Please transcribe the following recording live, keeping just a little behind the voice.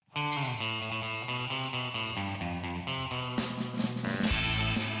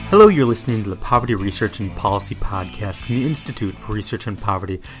Hello, you're listening to the Poverty Research and Policy Podcast from the Institute for Research on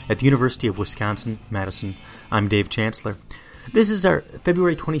Poverty at the University of Wisconsin-Madison. I'm Dave Chancellor. This is our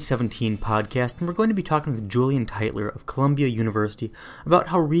February 2017 podcast, and we're going to be talking with Julian Tytler of Columbia University about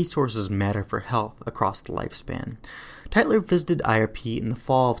how resources matter for health across the lifespan. Tytler visited IRP in the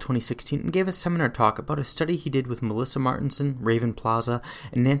fall of 2016 and gave a seminar talk about a study he did with Melissa Martinson, Raven Plaza,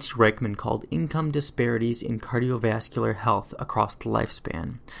 and Nancy Reichman called Income Disparities in Cardiovascular Health Across the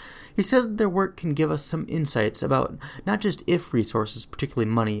Lifespan. He says that their work can give us some insights about not just if resources, particularly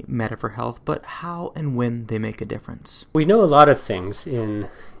money, matter for health, but how and when they make a difference. We know a lot of things in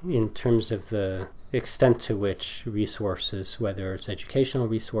terms of the extent to which resources, whether it's educational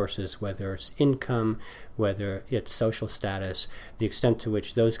resources, whether it's income, whether it's social status, the extent to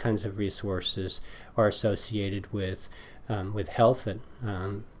which those kinds of resources are associated with health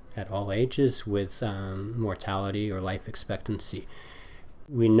at all ages, with mortality or life expectancy.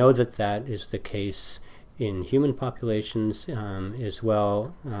 We know that that is the case in human populations as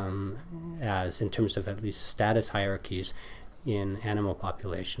well as in terms of at least status hierarchies in animal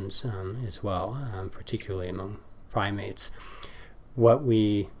populations as well, particularly among primates. What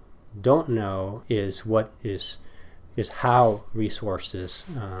we don't know is how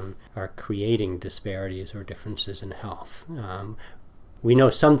resources are creating disparities or differences in health. We know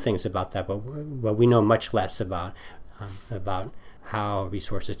some things about that, but we know much less about how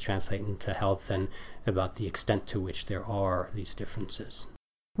resources translate into health and about the extent to which there are these differences.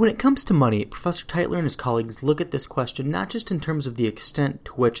 When it comes to money, Professor Tytler and his colleagues look at this question not just in terms of the extent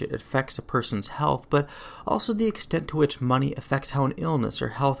to which it affects a person's health, but also the extent to which money affects how an illness or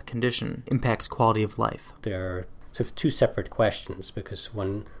health condition impacts quality of life. There are sort of two separate questions, because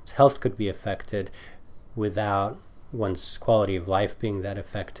one's health could be affected without one's quality of life being that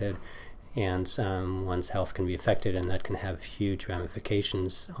affected, and one's health can be affected, and that can have huge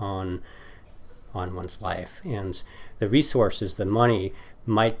ramifications on one's life. And the resources, the money,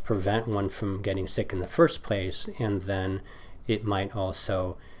 might prevent one from getting sick in the first place, and then it might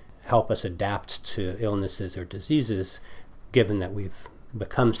also help us adapt to illnesses or diseases given that we've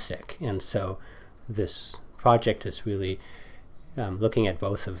become sick. And so this project is really looking at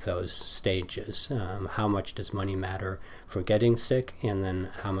both of those stages. How much does money matter for getting sick, and then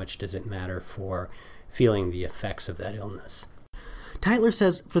how much does it matter for feeling the effects of that illness? Tytler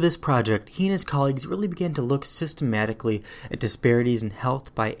says for this project, he and his colleagues really began to look systematically at disparities in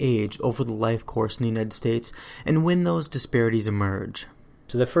health by age over the life course in the United States and when those disparities emerge.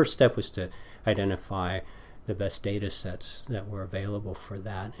 So the first step was to identify the best data sets that were available for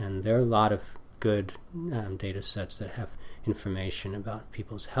that, and there are a lot of good data sets that have information about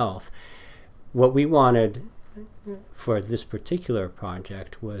people's health. What we wanted for this particular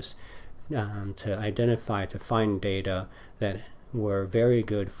project was to find data that were very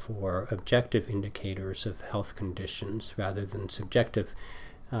good for objective indicators of health conditions rather than subjective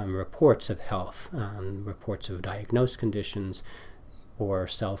reports of health, reports of diagnosed conditions or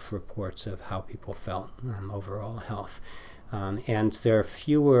self-reports of how people felt overall health. And there are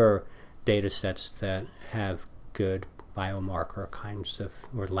fewer data sets that have good biomarker kinds of,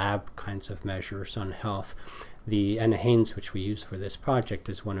 or lab kinds of measures on health. The NHANES, which we use for this project,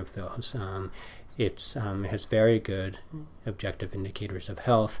 is one of those. It has very good objective indicators of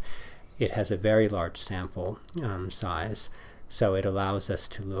health. It has a very large sample size, so it allows us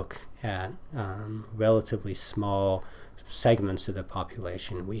to look at relatively small segments of the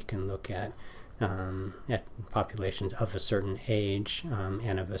population. We can look at populations of a certain age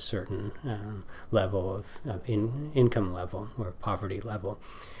and of a certain level of income level or poverty level.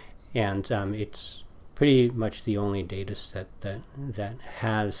 And it's pretty much the only data set that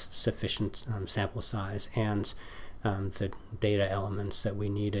has sufficient sample size and the data elements that we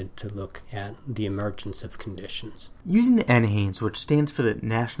needed to look at the emergence of conditions. Using the NHANES, which stands for the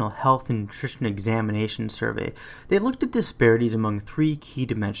National Health and Nutrition Examination Survey, they looked at disparities among three key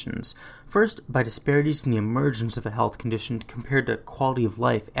dimensions. First, by disparities in the emergence of a health condition compared to quality of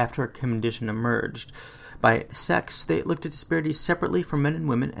life after a condition emerged. By sex, they looked at disparities separately for men and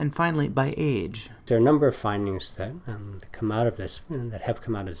women, and finally, by age. There are a number of findings that come out of this, that have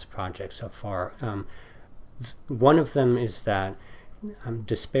come out of this project so far. One of them is that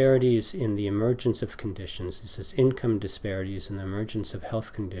disparities in the emergence of conditions, this is income disparities in the emergence of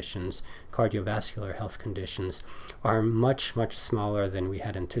health conditions, cardiovascular health conditions, are much, much smaller than we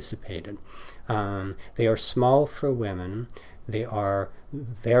had anticipated. They are small for women. They are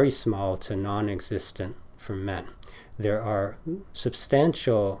very small to non-existent for men. There are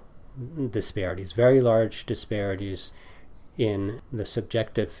substantial disparities, very large disparities in the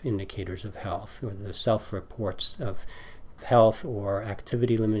subjective indicators of health, or the self-reports of health or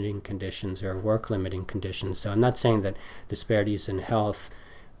activity-limiting conditions or work-limiting conditions. So I'm not saying that disparities in health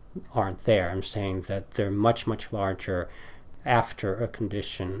aren't there. I'm saying that they're much, much larger after a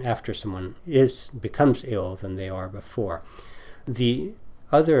condition, after someone becomes ill than they are before. The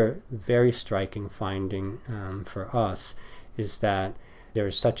other very striking finding for us is that there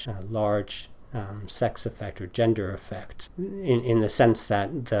is such a large sex effect or gender effect in the sense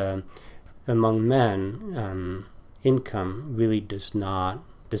that among men, income really does not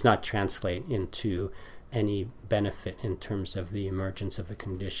translate into any benefit in terms of the emergence of a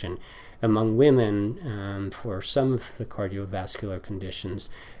condition. Among women, for some of the cardiovascular conditions,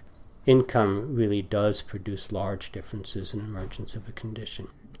 income really does produce large differences in emergence of a condition.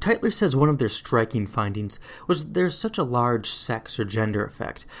 Tytler says one of their striking findings was that there's such a large sex or gender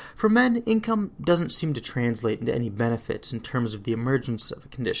effect. For men, income doesn't seem to translate into any benefits in terms of the emergence of a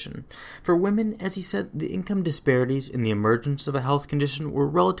condition. For women, as he said, the income disparities in the emergence of a health condition were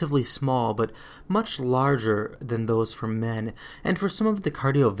relatively small, but much larger than those for men. And for some of the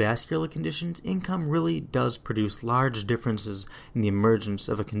cardiovascular conditions, income really does produce large differences in the emergence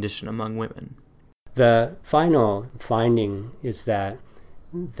of a condition among women. The final finding is that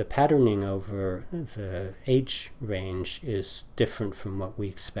the patterning over the age range is different from what we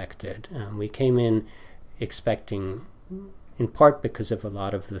expected. We came in expecting, in part because of a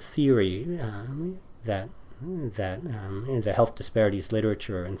lot of the theory that in the health disparities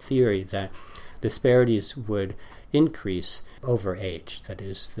literature and theory, that disparities would increase over age. That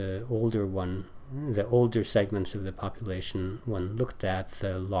is, the older segments of the population one looked at,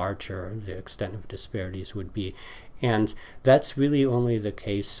 the larger the extent of disparities would be. And that's really only the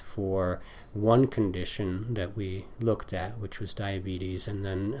case for one condition that we looked at, which was diabetes, and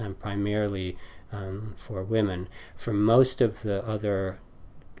then primarily for women. For most of the other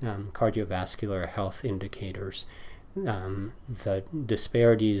cardiovascular health indicators, the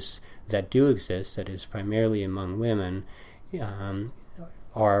disparities that do exist, that is primarily among women,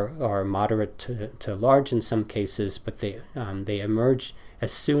 are moderate to large in some cases, but they emerge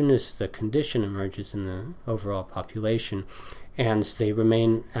as soon as the condition emerges in the overall population, and they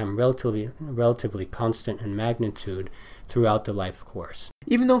remain relatively constant in magnitude throughout the life course.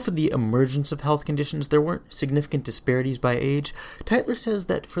 Even though for the emergence of health conditions there weren't significant disparities by age, Tytler says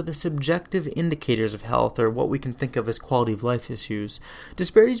that for the subjective indicators of health, or what we can think of as quality of life issues,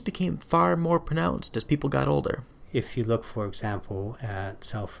 disparities became far more pronounced as people got older. If you look, for example, at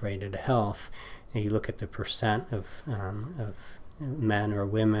self-rated health, and you look at the percent of men or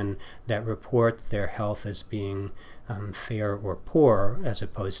women that report their health as being fair or poor, as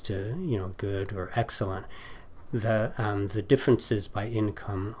opposed to good or excellent, the differences by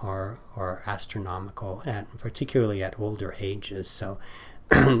income are astronomical, particularly at older ages. So,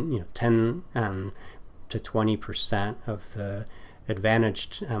 10 to 20% of the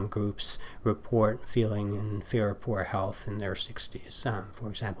advantaged groups report feeling in fair or poor health in their 60s, for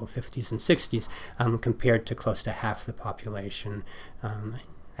example, 50s and 60s, compared to close to half the population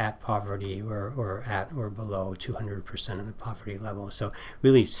at poverty or at or below 200% of the poverty level. So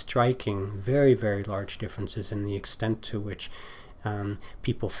really striking, very, very large differences in the extent to which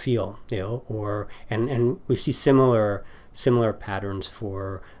people feel ill, and we see similar patterns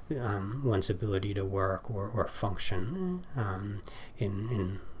for one's ability to work or function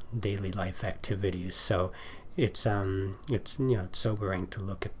in daily life activities. So it's sobering to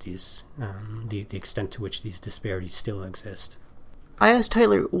look at these the extent to which these disparities still exist. I asked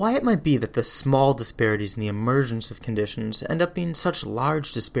Tytler why it might be that the small disparities in the emergence of conditions end up being such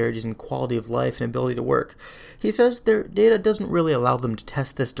large disparities in quality of life and ability to work. He says their data doesn't really allow them to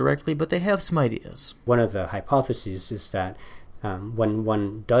test this directly, but they have some ideas. One of the hypotheses is that when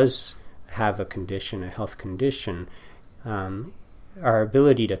one does have a condition, a health condition, our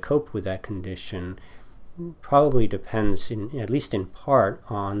ability to cope with that condition probably depends, at least in part,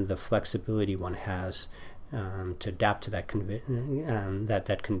 on the flexibility one has to adapt to that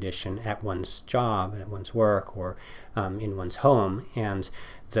condition at one's job, at one's work, or in one's home. And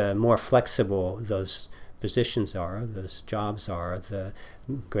the more flexible those positions are, those jobs are, the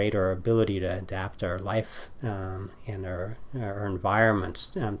greater ability to adapt our life and our environments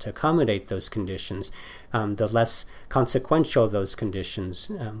to accommodate those conditions, the less consequential those conditions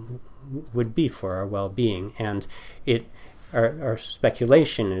would be for our well-being. And our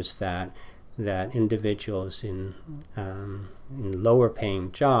speculation is that individuals in lower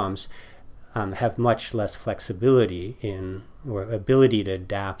paying jobs have much less flexibility or ability to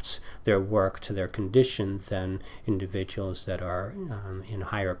adapt their work to their condition than individuals that are in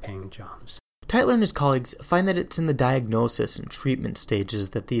higher paying jobs. Tytler and his colleagues find that it's in the diagnosis and treatment stages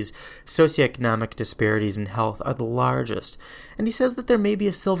that these socioeconomic disparities in health are the largest, and he says that there may be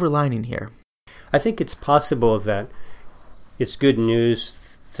a silver lining here. I think it's possible that it's good news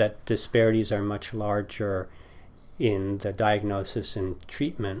that disparities are much larger in the diagnosis and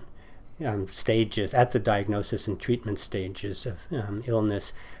treatment stages, at the diagnosis and treatment stages of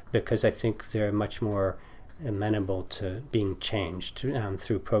illness, because I think they're much more amenable to being changed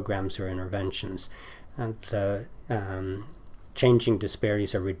through programs or interventions. The changing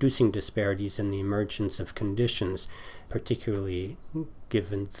disparities or reducing disparities in the emergence of conditions, particularly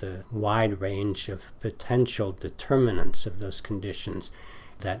given the wide range of potential determinants of those conditions,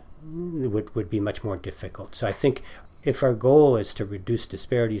 that would be much more difficult. So I think if our goal is to reduce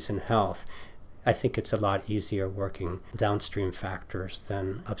disparities in health, I think it's a lot easier working downstream factors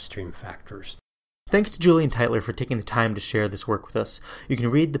than upstream factors. Thanks to Julian Tytler for taking the time to share this work with us. You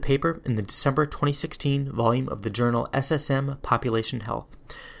can read the paper in the December 2016 volume of the journal SSM Population Health.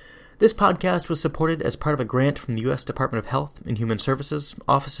 This podcast was supported as part of a grant from the U.S. Department of Health and Human Services,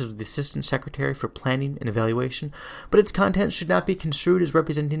 Office of the Assistant Secretary for Planning and Evaluation, but its content should not be construed as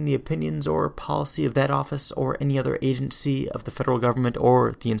representing the opinions or policy of that office or any other agency of the federal government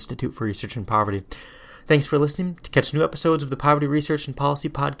or the Institute for Research in Poverty. Thanks for listening. To catch new episodes of the Poverty Research and Policy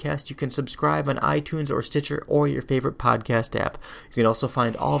Podcast, you can subscribe on iTunes or Stitcher or your favorite podcast app. You can also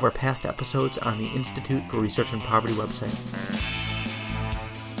find all of our past episodes on the Institute for Research in Poverty website.